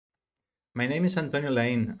My name is Antonio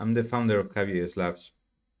Lain. I'm the founder of Caf.js Labs.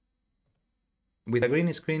 With a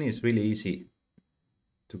green screen, it's really easy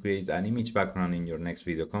to create an image background in your next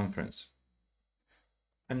video conference.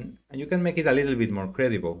 And you can make it a little bit more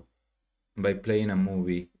credible by playing a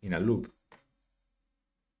movie in a loop.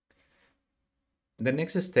 The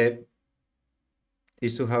next step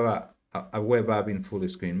is to have a web app in full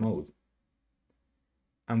screen mode.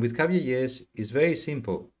 And with Caf.js, it's very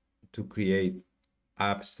simple to create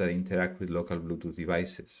apps that interact with local Bluetooth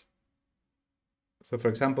devices. So for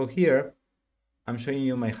example, here, I'm showing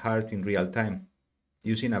you my heart in real time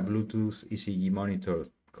using a Bluetooth ECG monitor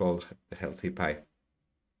called the Healthy Pi.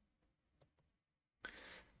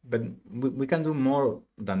 But we can do more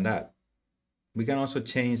than that. We can also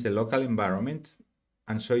change the local environment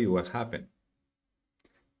and show you what happened.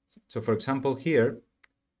 So for example, here,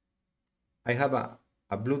 I have a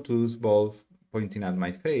Bluetooth bulb pointing at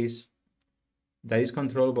my face that is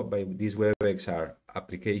controlled by this WebXR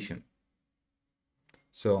application.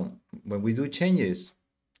 So when we do changes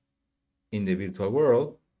in the virtual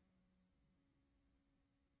world,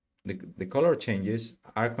 the color changes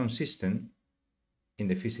are consistent in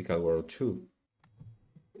the physical world too.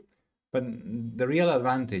 But the real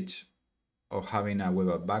advantage of having a web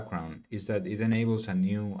app background is that it enables a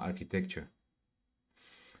new architecture.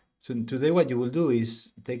 So today what you will do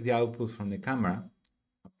is take the output from the camera,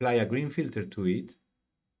 apply a green filter to it,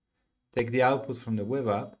 take the output from the web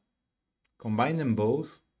app, combine them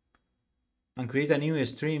both, and create a new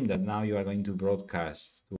stream that now you are going to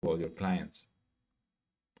broadcast to all your clients.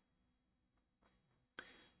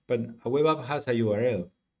 But a web app has a URL.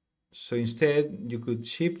 So instead, you could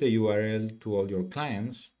ship the URL to all your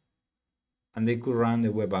clients, and they could run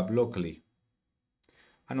the web app locally.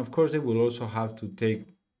 And of course, they will also have to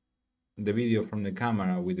take the video from the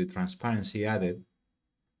camera with the transparency added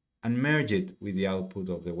and merge it with the output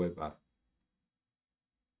of the web app.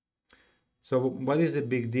 So what is the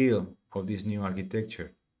big deal of this new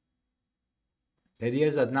architecture? The idea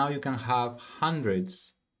is that now you can have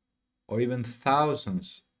hundreds or even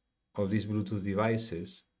thousands of these Bluetooth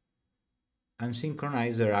devices and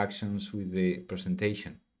synchronize their actions with the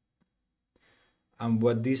presentation. And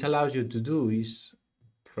what this allows you to do is,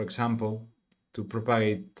 for example, to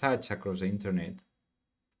propagate touch across the internet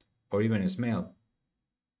or even smell.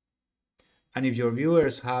 And if your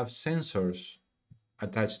viewers have sensors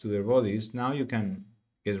attached to their bodies, now you can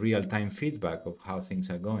get real-time feedback of how things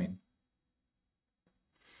are going.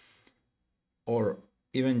 Or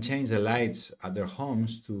even change the lights at their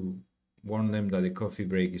homes to warn them that the coffee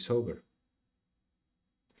break is over.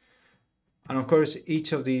 And of course,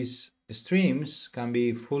 each of these streams can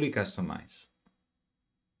be fully customized.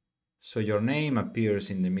 So your name appears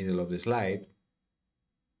in the middle of the slide.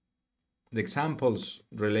 The examples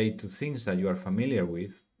relate to things that you are familiar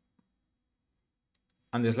with.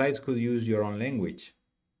 And the slides could use your own language.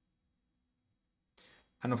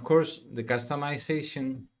 And of course, the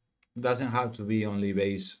customization doesn't have to be only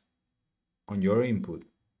based on your input,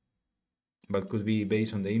 but could be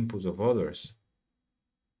based on the inputs of others.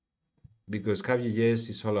 Because Caf.js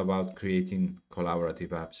is all about creating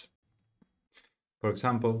collaborative apps. For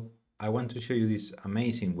example, I want to show you this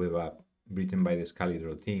amazing web app written by the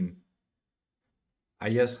Scalidro team. I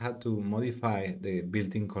just had to modify the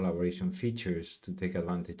built-in collaboration features to take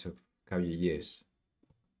advantage of Caf.js.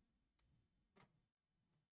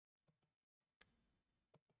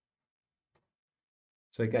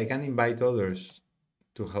 So I can invite others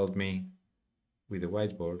to help me with the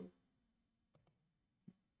whiteboard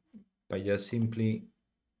by just simply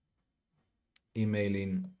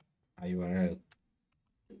emailing a URL.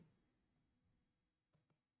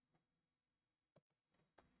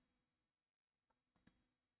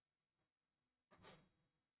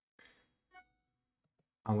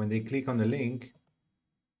 And when they click on the link,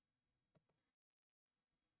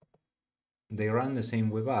 they run the same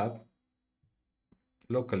web app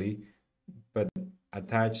locally, but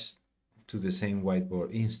attached to the same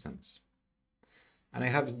whiteboard instance. And I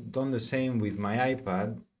have done the same with my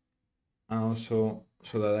iPad, and also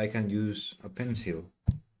so that I can use a pencil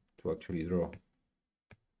to actually draw.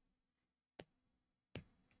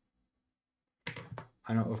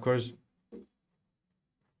 And of course,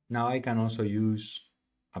 now I can also use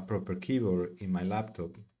a proper keyboard in my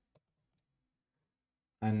laptop.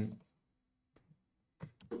 And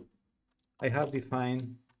I have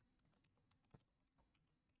defined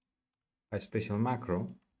a special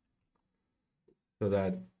macro so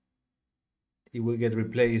that it will get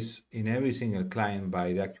replaced in every single client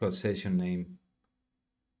by the actual session name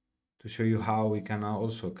to show you how we can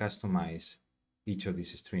also customize each of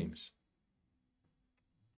these streams.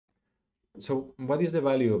 So what is the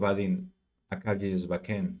value of adding a Caf.js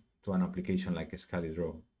backend to an application like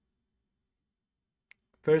ScaliDraw.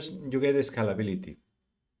 First, you get scalability.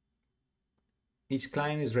 Each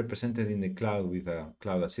client is represented in the cloud with a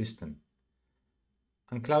cloud assistant.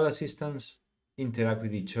 And cloud assistants interact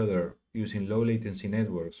with each other using low latency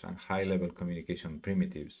networks and high level communication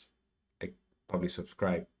primitives, like publish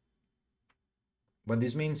subscribe. What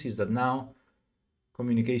this means is that now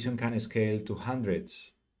communication can scale to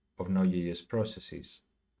hundreds of Node.js processes.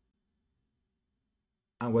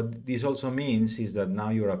 And what this also means is that now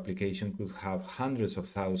your application could have hundreds of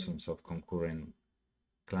thousands of concurrent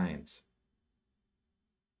clients.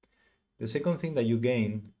 The second thing that you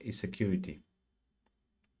gain is security.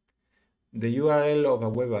 The URL of a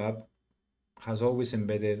web app has always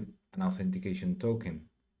embedded an authentication token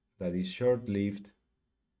that is short-lived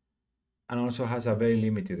and also has a very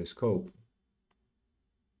limited scope.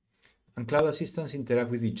 And cloud assistants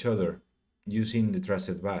interact with each other using the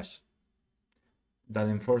trusted bus that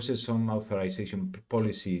enforces some authorization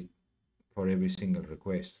policy for every single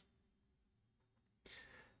request.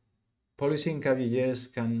 Policy in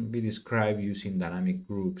Caf.js can be described using dynamic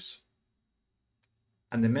groups,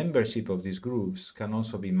 and the membership of these groups can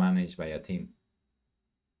also be managed by a team.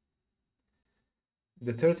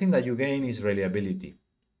 The third thing that you gain is reliability.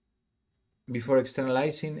 Before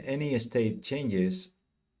externalizing any state changes,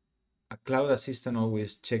 a cloud assistant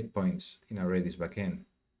always checkpoints in a Redis backend.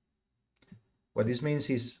 What this means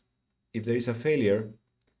is, if there is a failure,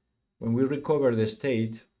 when we recover the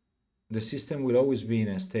state, the system will always be in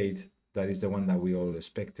a state that is the one that we all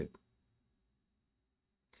expected.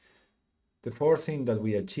 The fourth thing that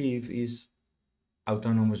we achieve is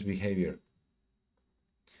autonomous behavior.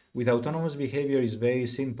 With autonomous behavior, it's very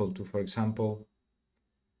simple to, for example,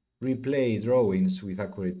 replay drawings with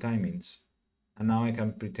accurate timings, and now I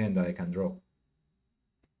can pretend that I can draw.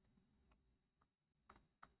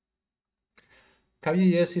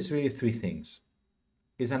 Caf.js is really three things.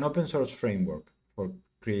 It's an open source framework for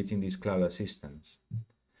creating these cloud assistants.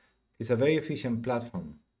 It's a very efficient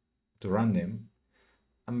platform to run them.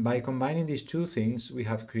 And by combining these two things, we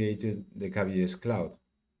have created the Caf.js Cloud.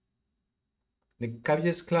 The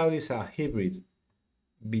Caf.js Cloud is a hybrid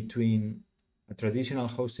between a traditional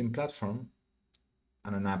hosting platform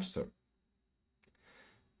and an app store.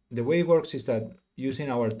 The way it works is that using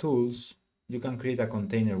our tools, you can create a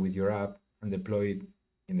container with your app and deploy it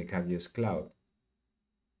in the Caf.js Cloud.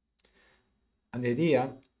 And the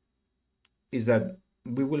idea is that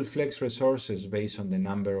we will flex resources based on the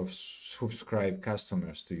number of subscribed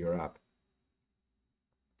customers to your app.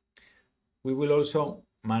 We will also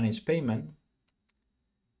manage payment,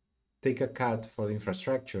 take a cut for the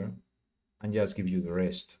infrastructure, and just give you the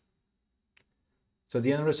rest. So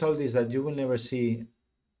the end result is that you will never see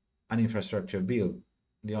an infrastructure bill.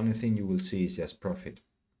 The only thing you will see is just profit.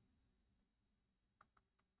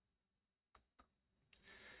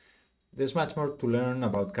 There's much more to learn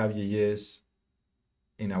about Caf.js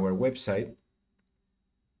in our website,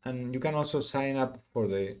 and you can also sign up for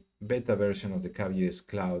the beta version of the Caf.js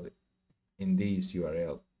Cloud in this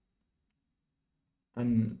URL.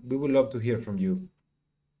 And we would love to hear from you.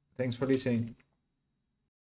 Thanks for listening.